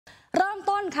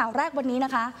ต้นข่าวแรกวันนี้น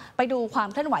ะคะไปดูความ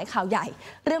เคลื่อนไหวข่าวใหญ่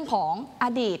เรื่องของอ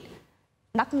ดีต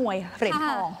นักมวยเหรียญ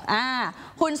ทอง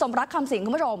คุณสมรักคำสิงห์คุ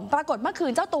ณผู้ชมปรากฏเมื่อคื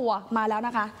นเจ้าตัวมาแล้วน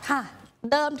ะคะ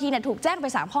เดิมทีเนี่ยถูกแจ้งไป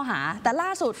3ข้อหาแต่ล่า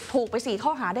สุดถูกไป4ข้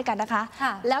อหาด้วยกันนะคะ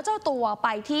แล้วเจ้าตัวไป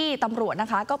ที่ตำรวจน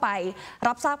ะคะก็ไป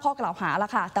รับทราบข้อกล่าวหาแล้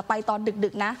วค่ะแต่ไปตอนดึ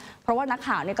กๆนะเพราะว่านัก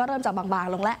ข่าวเนี่ยก็เริ่มจะบาง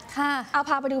ๆลงแล้วเอา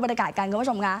พาไปดูบรรยากาศกันคุณผู้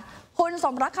ชมคะคุณส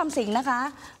มรักคำสิงห์นะคะ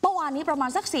เมื่อวานนี้ประมาณ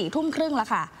สัก4 ทุ่มครึ่งละ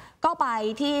ค่ะก็ไป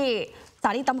ที่สถ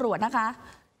านีตำรวจนะคะ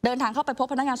เดินทางเข้าไปพบ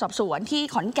พนักงานสอบสวนที่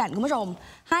ขอนแก่นคุณผู้ชม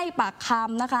ให้ปากค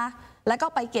ำนะคะแล้วก็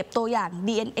ไปเก็บตัวอย่าง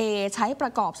DNA ใช้ปร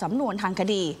ะกอบสำนวนทางค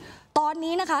ดีตอน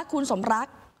นี้นะคะคุณสมรัก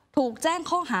ถูกแจ้ง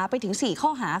ข้อหาไปถึง4ข้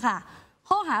อหาค่ะ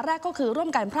ข้อหาแรกก็คือร่วม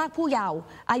กันพรากผู้เยาว์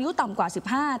อายุต่ำกว่า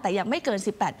15แต่ยังไม่เกิน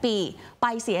18ปีไป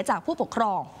เสียจากผู้ปกคร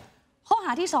องข้อห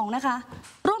าที่2นะคะ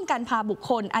ร่วมกันพาบุค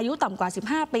คลอายุต่ำกว่า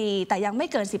15ปีแต่ยังไม่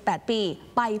เกิน18ปี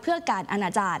ไปเพื่อการอน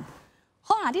าจาร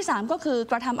ข้อหาที่3ก็คือ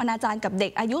กระทำอนาจารกับเด็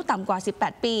กอายุต่ำกว่า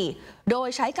18ปีโดย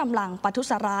ใช้กำลังประทุ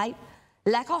ษร้าย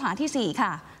และข้อหาที่4ค่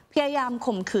ะพยายาม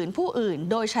ข่มขืนผู้อื่น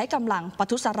โดยใช้กำลังประ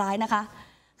ทุษร้ายนะคะ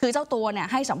คือเจ้าตัวเนี่ย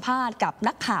ให้สัมภาษณ์กับ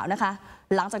นักข่าวนะคะ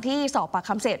หลังจากที่สอบปากค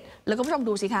ำเสร็จแล้วก็ผู้ชม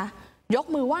ดูสิคะยก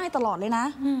มือไหว้ตลอดเลยนะ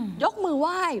ยกมือไห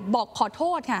ว้บอกขอโท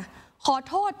ษค่ะขอ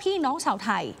โทษพี่น้องชาวไท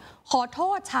ยขอโท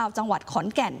ษชาวจังหวัดขอน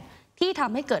แก่นที่ท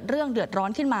ำให้เกิดเรื่องเดือดร้อ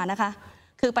นขึ้นมานะคะ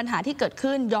คือปัญหาที่เกิด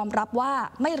ขึ้นยอมรับว่า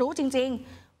ไม่รู้จริง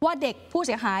ๆว่าเด็กผู้เ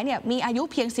สียหายเนี่ยมีอายุ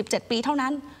เพียง17ปีเท่านั้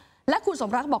นและคุณสม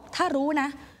รักบอกถ้ารู้นะ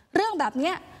เรื่องแบบ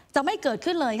นี้จะไม่เกิด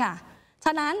ขึ้นเลยค่ะฉ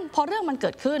ะนั้นพอเรื่องมันเ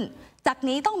กิดขึ้นจาก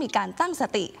นี้ต้องมีการตั้งส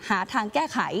ติหาทางแก้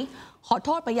ไขขอโท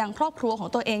ษไปยังครอบครัวของ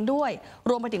ตัวเองด้วย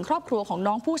รวมไปถึงครอบครัวของ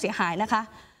น้องผู้เสียหายนะคะ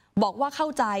บอกว่าเข้า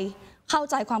ใ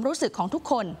จความรู้สึกของทุก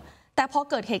คนแต่พอ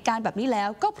เกิดเหตุการณ์แบบนี้แล้ว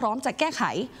ก็พร้อมจะแก้ไข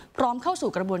พร้อมเข้าสู่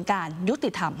กระบวนการยุ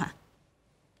ติธรรมค่ะ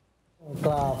ก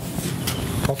ราบ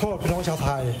ขอโทษพี่น้องชาวไท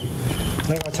ยแ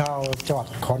ละชาวจังหวัด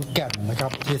ขอนแก่นนะครั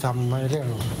บที่ทำให้เรื่อง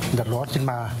เดือดร้อนขึ้น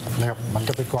มานะครับมัน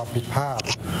ก็เป็นความผิดพลาด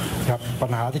ครับปัญ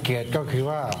หาที่เกิดก็คือ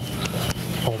ว่า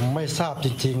ผมไม่ทราบจ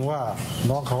ริงๆว่า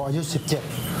น้องเขาอายุ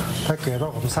17ถ้าเกิดว่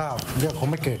าผมทราบเรื่องคง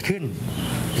ไม่เกิดขึ้น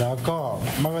แล้วก็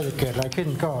ไม่ว่าจะเกิดอะไรขึ้น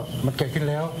ก็มันเกิดขึ้น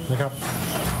แล้วนะครับ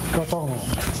ก็ต้อง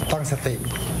ตั้งสติ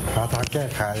หาทางแก้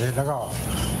ไขแล้วก็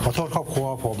ขอโทษครอบครัว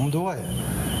ผมด้วย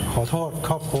ขอโทษค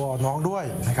รอบครัวน้องด้วย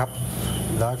นะครับ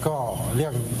แล้วก็เรื่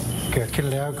องเกิดขึ้น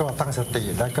แล้วก็ตั้งสติ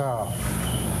แล้วก็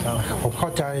ผมเข้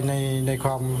าใจในค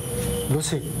วามรู้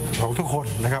สึกของทุกคน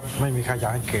นะครับไม่มีใครอยา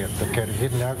กให้เกิดแต่เกิดขึ้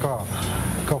นแล้วก็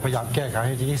พยายามแก้ไขใ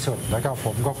ห้ดีที่สุดแล้วก็ผ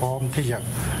มก็พร้อมที่จะ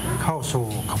เข้าสู่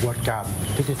กระบวนการ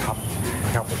ยุติธรรมน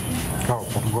ะครับก็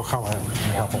ผมก็เข้าแล้ว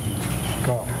นะครับผม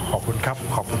ก็ขอบคุณครับ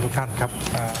ขอบคุณทุกท่านครับ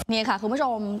นี่ค่ะคุณผู้ช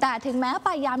มแต่ถึงแม้ไป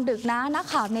ยามดึกนะนัก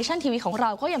ข่าวเนชั่นทีวีของเรา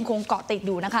ก็ยังคงเกาะติดอ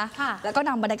ยู่นะคะแล้วก็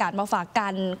นำบรรยากาศมาฝากกั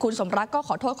นคุณสมรักก็ข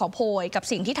อโทษขอโพยกับ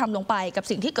สิ่งที่ทำลงไปกับ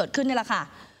สิ่งที่เกิดขึ้นนี่แหละค่ะ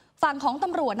ฝั่งของต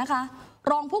ำรวจนะคะ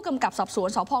รองผู้กำกับสอบสวน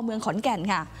สพ.เมืองขอนแก่น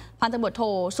ค่ะพันตำรวจโท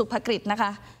สุภกฤษนะค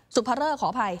ะสุภเริศขอ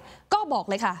อภัยก็บอก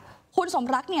เลยค่ะคุณสม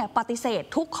รักเนี่ยปฏิเสธ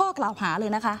ทุกข้อกล่าวหาเล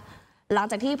ยนะคะหลัง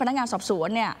จากที่พนักงานสอบสวน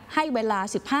เนี่ยให้เวลา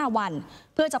15 วัน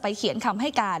เพื่อจะไปเขียนคำให้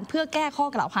การเพื่อแก้ข้อ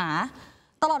กล่าวหา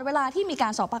ตลอดเวลาที่มีกา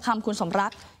รสอบปากคำคุณสมรั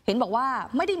กเห็นบอกว่า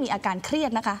ไม่ได้มีอาการเครีย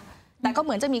ดนะคะแต่ก็เห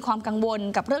มือนจะมีความกังวล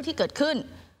กับเรื่องที่เกิดขึ้น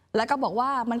แล้วก็บอกว่า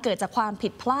มันเกิดจากความผิ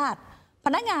ดพลาดพ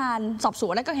นักงานสอบส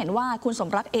วนแล้วก็เห็นว่าคุณสม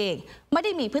รักเองไม่ไ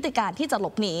ด้มีพฤติการที่จะหล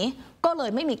บหนีก็เล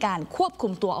ยไม่มีการควบคุ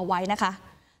มตัวเอาไว้นะคะ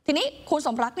ทีนี้คุณส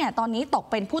มรักเนี่ยตอนนี้ตก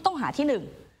เป็นผู้ต้องหาที่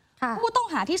1ผู้ต้อง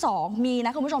หาที่2มีน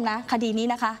ะคุณผู้ชมนะคดีนี้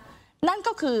นะคะนั่น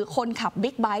ก็คือคนขับ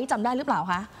บิ๊กไบค์จำได้หรือเปล่า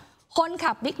คะคน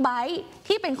ขับบิ๊กไบค์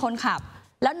ที่เป็นคนขับ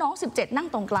แล้วน้อง17นั่ง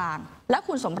ตรงกลางแล้ว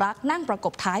คุณสมรักนั่งประก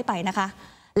บท้ายไปนะคะ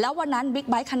แล้ววันนั้นบิ๊ก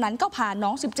ไบค์คันนั้นก็พาน้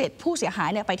อง17ผู้เสียหาย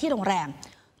เนี่ยไปที่โรงแรม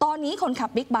ตอนนี้คนขับ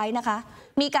บิ๊กไบค์นะคะ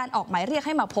มีการออกหมายเรียกใ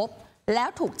ห้มาพบแล้ว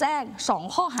ถูกแจ้ง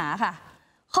2ข้อหาค่ะ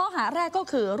ข้อหาแรกก็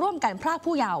คือร่วมกันพราก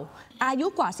ผู้เยาว์อายุ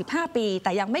กว่า15ปีแ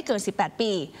ต่ยังไม่เกิน18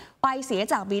ปีไปเสีย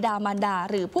จากบิดามารดา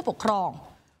หรือผู้ปกครอง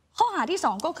ข้อหาที่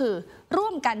2ก็คือร่ว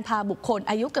มกันพาบุคคล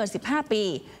อายุเกิน15ปี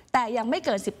แต่ยังไม่เ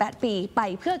กิน18ปีไป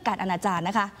เพื่อการอนาจาร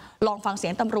นะคะลองฟังเสี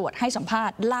ยงตำรวจให้สัมภา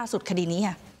ษณ์ล่าสุดคดีนี้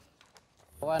ค่ะ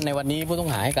เพราะว่าในวันนี้ผู้ต้อง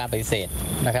หาให้การปฏิเสธ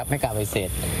นะครับให้การปฏิเสธ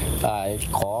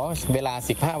ขอเวลา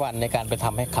15 วันในการไปท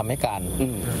ำคำให้การ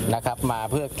นะครับมา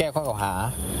เพื่อแก้ข้อกล่าวหา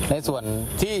ในส่วน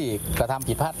ที่กระทำ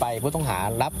ผิดพลาดไปผู้ต้องหา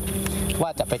รับว่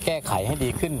าจะไปแก้ไขให้ดี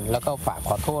ขึ้นแล้วก็ฝาก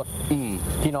ขอโทษ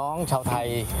พี่น้องชาวไทย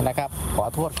นะครับขอ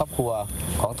โทษครอบครัว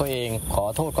ของตัวเองขอ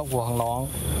โทษครอบครัวของน้อง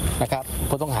นะครับ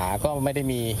ผู้ต้องหาก็ไม่ได้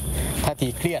มีท่าที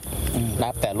เครียดนะค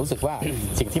รับแต่รู้สึกว่า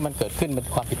สิ่งที่มันเกิดขึ้นเป็น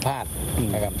ความผิดพลาด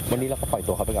นะครับวันนี้เราก็ปล่อย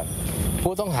ตัวเขาไปก่อน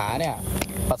ผู้ต้องหาเนี่ย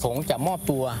ประสงค์จะมอบ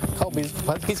ตัวเข้า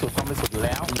พิสูจน์ความบริสุทธิ์อยู่แ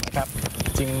ล้วนะครับ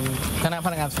ริงๆคณะพ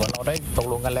นักงานสวนเราได้ตก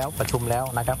ลงกันแล้วประชุมแล้ว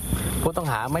นะครับผู้ต้อง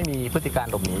หาไม่มีพฤติการ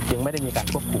หลบหนีจึงไม่ได้มีการ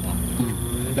ควบคุม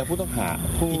แล้วผู้ต้องหา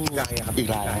อีก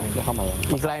รายก็เข้ามา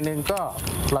อีกรายหนึ่งก็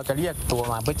เราจะเรียกตัว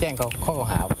มาเพื่อแจ้งข้อกล่าว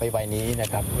หาไปไว้นี้นะ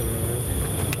ครับ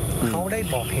เขาได้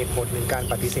บอกเหตุผลในการ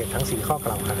ปฏิเสธทั้ง4ข้อก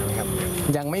ล่าวหาไหมครับ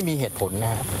ยังไม่มีเหตุผลน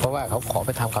ะครับเพราะว่าเขาขอไป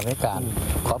ทำคำให้การ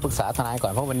ขอปรึกษาทนายก่อ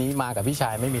นเพราะวันนี้มากับพี่ชา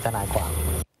ยไม่มีทนายความ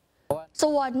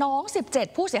ส่วนน้อง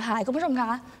17ผู้เสียหายคุณผู้ชมค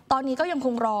ะตอนนี้ก็ยังค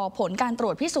งรอผลการตร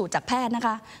วจพิสูจน์จากแพทย์นะค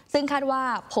ะซึ่งคาดว่า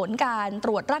ผลการต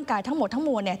รวจร่างกายทั้งหมดทั้งม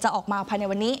วลเนี่ยจะออกมาภายใน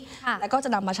วันนี้แล้วก็จะ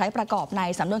นำมาใช้ประกอบใน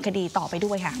สำนวนคดีต่อไป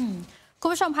ด้วยค่ะคุณ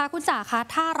ผู้ชมคะคุณจ๋าคะ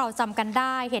ถ้าเราจำกันไ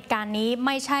ด้เหตุการณ์นี้ไ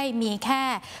ม่ใช่มีแค่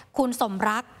คุณสม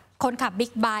รักคนขับบิ๊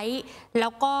กไบค์แล้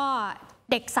วก็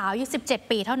เด็กสาวอายุ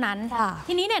17 ปีเท่านั้น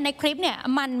ทีนี้เนี่ยในคลิปเนี่ย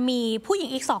มันมีผู้หญิง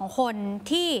อีก2 คน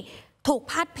ที่ถูก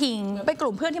พาดพิงเป็นก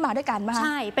ลุ่มเพื่อนที่มาด้วยกันไหมคะใ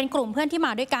ช่เป็นกลุ่มเพื่อนที่ม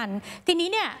าด้วยกันทีนี้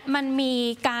เนี่ยมันมี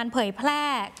การเผยแพร่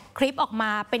คลิปออกม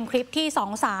าเป็นคลิปที่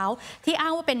2 สาวที่อ้า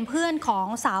งว่าเป็นเพื่อนของ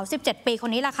สาว17 ปีค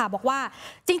นนี้แหละค่ะบอกว่า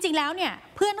จริงๆแล้วเนี่ย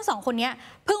เพื่อนทั้ง2 คนนี้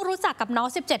เพิ่งรู้จักกับน้อง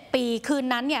17 ปีคืน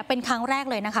นั้นเนี่ยเป็นครั้งแรก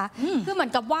เลยนะคะคือเหมือ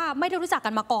นกับว่าไม่ได้รู้จักกั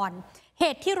นมาก่อนเห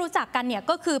ตุที่รู้จักกันเนี่ย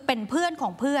ก็คือเป็นเพื่อนขอ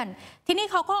งเพื่อนทีนี้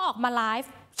เขาก็ออกมาไล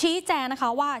ฟ์ชี้แจงนะคะ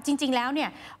ว่าจริงๆแล้วเนี่ย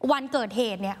วันเกิดเห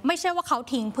ตุเนี่ยไม่ใช่ว่าเขา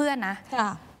ทิ้งเพื่อนนะ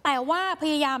แต่ว่าพ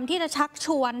ยายามที่จะชักช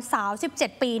วนสาว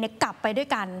17 ปีเนี่ยกลับไปด้วย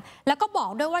กันแล้วก็บอ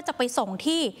กด้วยว่าจะไปส่ง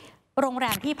ที่โรงแร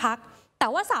มที่พักแต่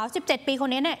ว่าสาว17 ปีคน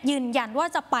นี้เนี่ยยืนยันว่า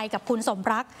จะไปกับคุณสม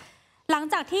รักหลัง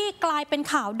จากที่กลายเป็น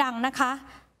ข่าวดังนะคะ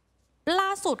ล่า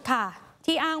สุดค่ะ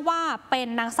ที่อ้างว่าเป็น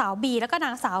นางสาวบีแล้วก็น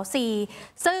างสาวซี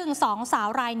ซึ่ง2 สาว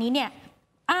รายนี้เนี่ย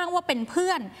อ้างว่าเป็นเพื่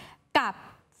อนกับ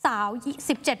สาว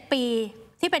17 ปี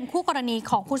ที่เป็นคู่กรณี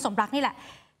ของคุณสมรักนี่แหละ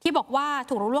ที่บอกว่า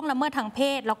ถูกล่วงละเมิดทางเพ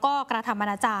ศแล้วก็กระทำอ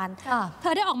นาจารเธ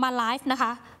อได้ออกมาไลฟ์นะค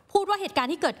ะพูดว่าเหตุการ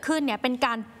ณ์ที่เกิดขึ้นเนี่ยเป็นก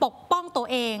ารปกป้องตัว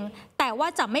เองแต่ว่า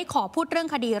จะไม่ขอพูดเรื่อง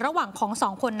คดีระหว่างของ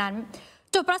2 คนนั้น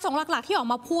จุดประสงค์หลักๆที่ออก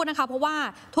มาพูดนะคะเพราะว่า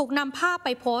ถูกนำภาพไป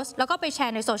โพสต์แล้วก็ไปแช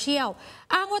ร์ในโซเชียล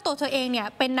อ้างว่าตัวเธอเองเนี่ย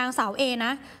เป็นนางสาวเอน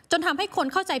ะจนทำให้คน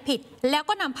เข้าใจผิดแล้ว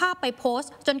ก็นำภาพไปโพส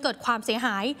ต์จนเกิดความเสียห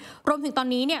ายรวมถึงตอน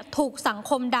นี้เนี่ยถูกสัง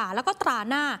คมด่าแล้วก็ตรา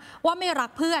หน้าว่าไม่รั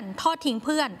กเพื่อนทอดทิ้งเ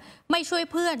พื่อนไม่ช่วย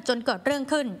เพื่อนจนเกิดเรื่อง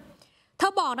ขึ้นเธ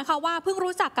อบอกนะคะว่าเพิ่ง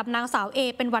รู้จักกับนางสาวเอ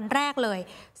เป็นวันแรกเลย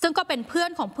ซึ่งก็เป็นเพื่อน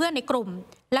ของเพื่อนในกลุ่ม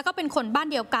แล้วก็เป็นคนบ้าน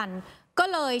เดียวกันก็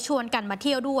เลยชวนกันมาเ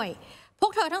ที่ยวด้วยพ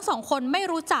วกเธอทั้ง2 คนไม่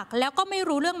รู้จักแล้วก็ไม่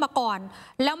รู้เรื่องมาก่อน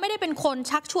แล้วไม่ได้เป็นคน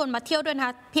ชักชวนมาเที่ยวด้วยนะค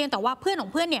ะเพียงแต่ว่าเพื่อนขอ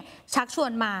งเพื่อนเนี่ยชักชว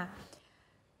นมา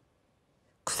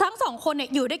ทั้ง2 คนเนี่ย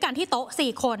อยู่ด้วยกันที่โต๊ะ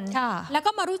4 คนแล้ว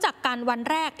ก็มารู้จักกันวัน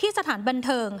แรกที่สถานบันเ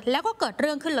ทิงแล้วก็เกิดเ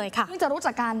รื่องขึ้นเลยค่ะเพิ่งจะรู้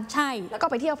จักกันใช่แล้วก็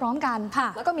ไปเที่ยวพร้อมกัน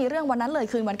แล้วก็มีเรื่องวันนั้นเลย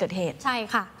คืนวันเกิดเหตุใช่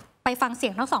ค่ะไปฟังเสี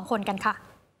ยงทั้ง2 คนกันค่ะ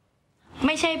ไ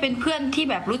ม่ใช่เป็นเพื่อนที่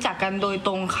แบบรู้จักกันโดยต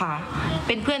รงค่ะเ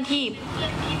ป็นเพื่อนที่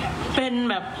เป็น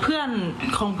แบบเพื่อน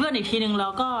ของเพื่อนอีกทีนึงแล้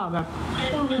วก็แบบ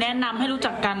แนะนำให้รู้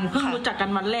จักกันเพิ่งรู้จักกัน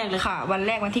วันแรกเลยค่ะวันแ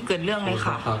รกวันที่เกิดเรื่องเลย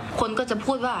ค่ะคนก็จะ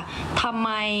พูดว่าทำไม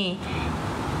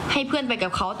ให้เพื่อนไปกั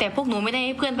บเขาแต่พวกหนูไม่ได้ใ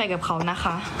ห้เพื่อนไปกับเขานะค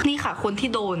ะนี่ค่ะคนที่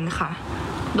โดนค่ะ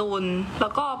โดนแล้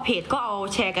วก็เพจก็เอา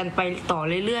แชร์กันไปต่อ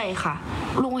เรื่อยๆค่ะ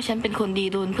ลุงว่าฉันเป็นคนดี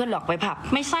โดนเพื่อนหลอกไปผับ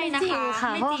ไม่ใช่นะคะไม่จริงค่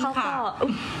ะ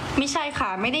ไม่ใช่ค่ะ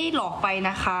ไม่ได้หลอกไป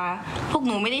นะคะพวกห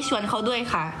นูไม่ได้ชวนเขาด้วย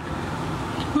ค่ะ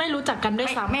ไม่รู้จักกันด้วย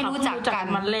ซ้ำไม่รู้จักกัน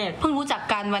วันแรกเพิ่งรู้จัก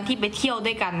กันวันที่ไปเที่ยว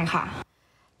ด้วยกันค่ะ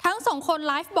ทั้ง2 คน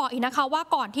ไลฟ์บอกอีกนะคะว่า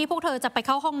ก่อนที่พวกเธอจะไปเ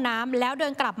ข้าห้องน้ำแล้วเดิ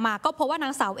นกลับมาก็พบว่านา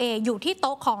งสาวเออยู่ที่โ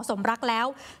ต๊ะของสมรักแล้ว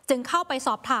จึงเข้าไปส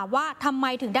อบถามว่าทำไม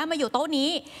ถึงได้มาอยู่โต๊ะนี้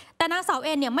แต่นางสาวเอ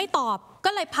เนี่ยไม่ตอบก็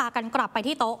เลยพากันกลับไป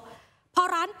ที่โต๊ะพอ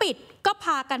ร้านปิดก็พ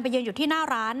ากันไปยืนอยู่ที่หน้า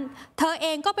ร้านเธอเอ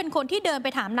งก็เป็นคนที่เดินไป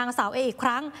ถามนางสาวเออีกค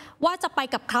รั้งว่าจะไป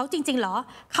กับเขาจริงๆเหรอ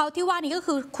เขาที่ว่านี้ก็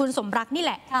คือคุณสมรักนี่แ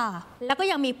หละแล้วก็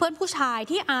ยังมีเพื่อนผู้ชาย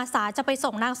ที่อาสาจะไป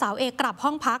ส่งนางสาวเอกลับห้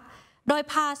องพักโดย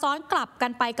พาซ้อนกลับกั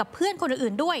นไปกับเพื่อนคน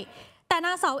อื่นๆด้วยแต่น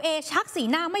างสาวเอชักสี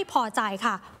หน้าไม่พอใจ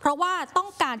ค่ะเพราะว่าต้อง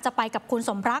การจะไปกับคุณ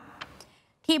สมรัก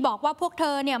ที่บอกว่าพวกเธ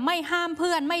อเนี่ยไม่ห้ามเ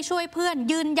พื่อนไม่ช่วยเพื่อน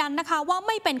ยืนยันนะคะว่าไ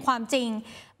ม่เป็นความจริง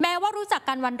แม้ว่ารู้จัก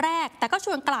กันวันแรกแต่ก็ช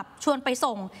วนกลับชวนไป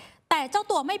ส่งแต่เจ้า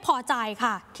ตัวไม่พอใจ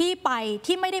ค่ะ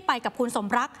ที่ไม่ได้ไปกับคุณสม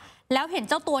รักแล้วเห็น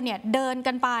เจ้าตัวเนี่ยเดิ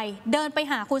นไป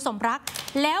หาคุณสมรัก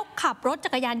แล้วขับรถจั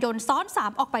กรยานยนต์ซ้อน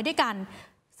3ออกไปด้วยกัน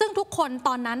ซึ่งทุกคนต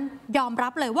อนนั้นยอมรั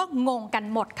บเลยว่างงกัน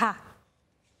หมดค่ะ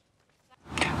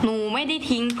หนูไม่ได้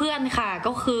ทิ้งเพื่อนค่ะ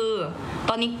ก็คือต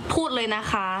อนนี้พูดเลยนะ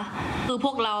คะคือพ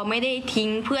วกเราไม่ได้ทิ้ง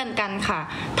เพื่อนกันค่ะ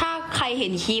ถ้าใครเห็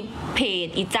นคลิปเพจ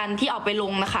อีจันที่เอาไปล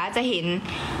งนะคะจะเห็น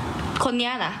คน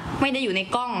นี้นะไม่ได้อยู่ใน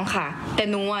กล้องค่ะแต่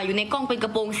หนูอยู่ในกล้องเป็นกร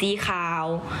ะโปรงสีขาว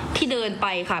ที่เดินไป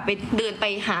ค่ะเดินไป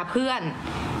หาเพื่อน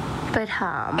ไ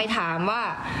ปถาม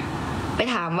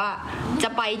ว่าจะ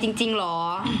ไปจริงๆหรอ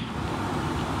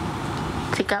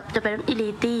สิกับจะเป็นอิ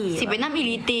ลิตี้สิเป็นน้ำอิ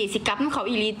ลิตี้สิกับน้ำเขา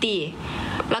อิลิตี้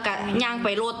แล้วก็ย่างไป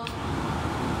รถ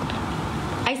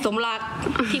ไอ้สมรัก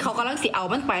ที่เขากำลังสิเอา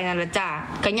มันไปนั่นแหละจ้า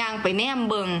ก็ย่างไปแนม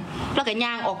เบิงแล้วก็ย่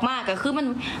างออกมาก็คือ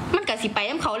มันก็สิไป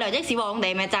น้ำเขาแล้วจักสิบอกไ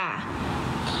ด้แม่จ้า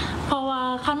เพราะว่า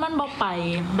คันมันบ่ไป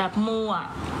แบบมูอ่ะ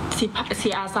สิ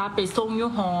อาสาไปส่งอยู่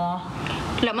หอ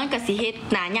แล้วมันก็สิเฮ็ด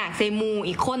หนาอยากใส่มู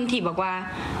อีกคนที่บอกว่า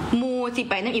มูสิ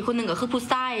ไปนั่นอีกคนหนึ่งก็คือผู้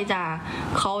ชายจ้ะ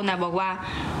เขานะบอกว่า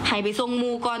ให้ไปส่ง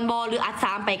มูก่อนบอหรืออัดส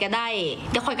ามไปก็ได้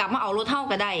จะค่อยกลับมาเอารถเท่า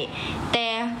ก็ได้แต่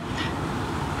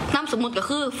น้ำสมมุติก็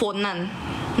คือฝนนั่น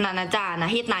นะจ้านะ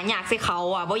เฮ็ดหนาอยากใส่เขา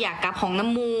อ่ะบ่อยากกลับห้องน้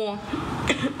ำมู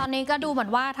ตอนนี้ก็ดูเหมือ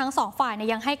นว่าทั้งสองฝ่ายเนี่ย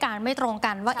ยังให้การไม่ตรง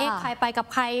กันว่าใครไปกับ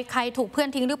ใครถูกเพื่อน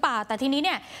ทิ้งหรือเปล่าแต่ทีนี้เ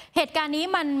นี่ยเหตุการณ์นี้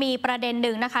มันมีประเด็นห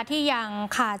นึ่งนะคะที่ยัง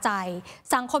คาใจ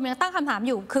สังคมยังตั้งคำถามอ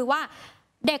ยู่คือว่า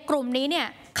เด็กกลุ่มนี้เนี่ย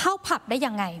เข้าผับได้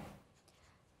ยังไง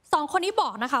สองคนนี้บอ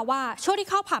กนะคะว่าช่วงที่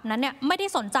เข้าผับนั้นเนี่ยไม่ได้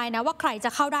สนใจนะว่าใครจะ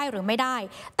เข้าได้หรือไม่ได้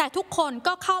แต่ทุกคน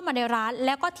ก็เข้ามาในร้านแ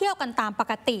ล้วก็เที่ยวกันตามป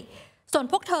กติส่วน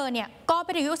พวกเธอเนี่ยก็ไ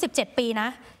ม่ได้อายุ17 ปีนะ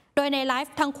โดยในไล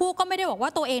ฟ์ทั้งคู่ก็ไม่ได้บอกว่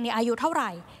าตัวเองเนี่ยอายุเท่าไหร่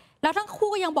แล้วทั้งคู่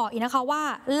ก็ยังบอกอีกนะคะว่า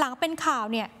หลังเป็นข่าว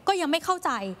เนี่ยก็ยังไม่เข้าใ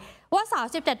จว่าสาว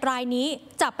17 รายนี้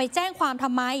จะไปแจ้งความท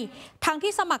ำไมทั้ง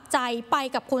ที่สมัครใจไป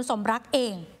กับคุณสมรักเอ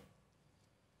ง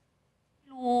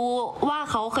รู้ว่า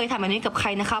เขาเคยทำแบบนี้กับใคร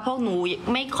นะคะเพราะหนู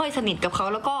ไม่ค่อยสนิทกับเขา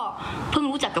แล้วก็เพิ่ง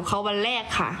รู้จักกับเขาวันแรก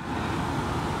ค่ะ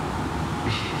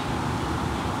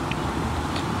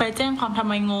ไปแจ้งความทำ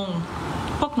ไมงง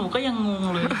พวกหนูก็ยังงง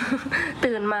เลย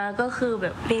ตื่นมาก็คือแบ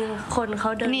บมีคนเขา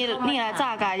เดินนี่แหละจ้า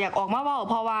กะอยากออกมาเว้า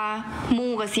เพราะว่ามู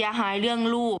ก็เสียหายเรื่อง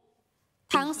ลูก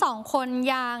ทั้งสองคน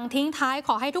ยังทิ้งท้ายข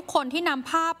อให้ทุกคนที่น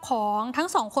ำภาพของทั้ง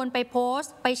สองคนไปโพส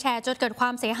ต์ไปแชร์จนเกิดควา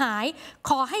มเสียหาย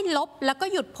ขอให้ลบแล้วก็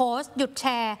หยุดโพสต์หยุดแช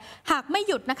ร์หากไม่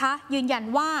หยุดนะคะยืนยัน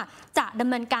ว่าจะดำ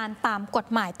เนินการตามกฎ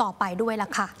หมายต่อไปด้วยล่ะ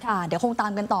ค่ะเดี๋ยวคงตา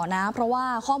มกันต่อนะเพราะว่า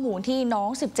ข้อมูลที่น้อง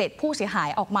17ผู้เสียหาย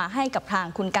ออกมาให้กับทาง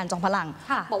คุณการจอมพลัง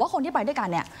บอกว่าคนที่ไปด้วยกัน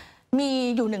เนี่ยมี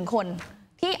อยู่1 คน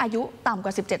ที่อายุต่ำก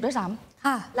ว่า17ด้วยซ้ำ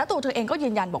แล้วตัวเธอเองก็ยื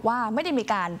นยันบอกว่าไม่ได้มี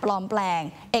การปลอมแปลง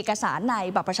เอกสารใน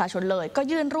บัตรประชาชนเลยก็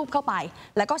ยื่นรูปเข้าไป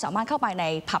แล้วก็สามารถเข้าไปใน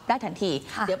ผับได้ทันที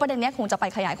เดี๋ยวประเด็นนี้คงจะไป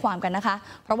ขยายความกันนะคะ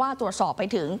เพราะว่าตรวจสอบไป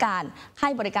ถึงการให้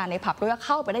บริการในผับด้วยว่าเ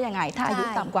ข้าไปได้ยังไงถ้าอายุ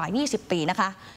ต่ำกว่า20 ปีนะคะ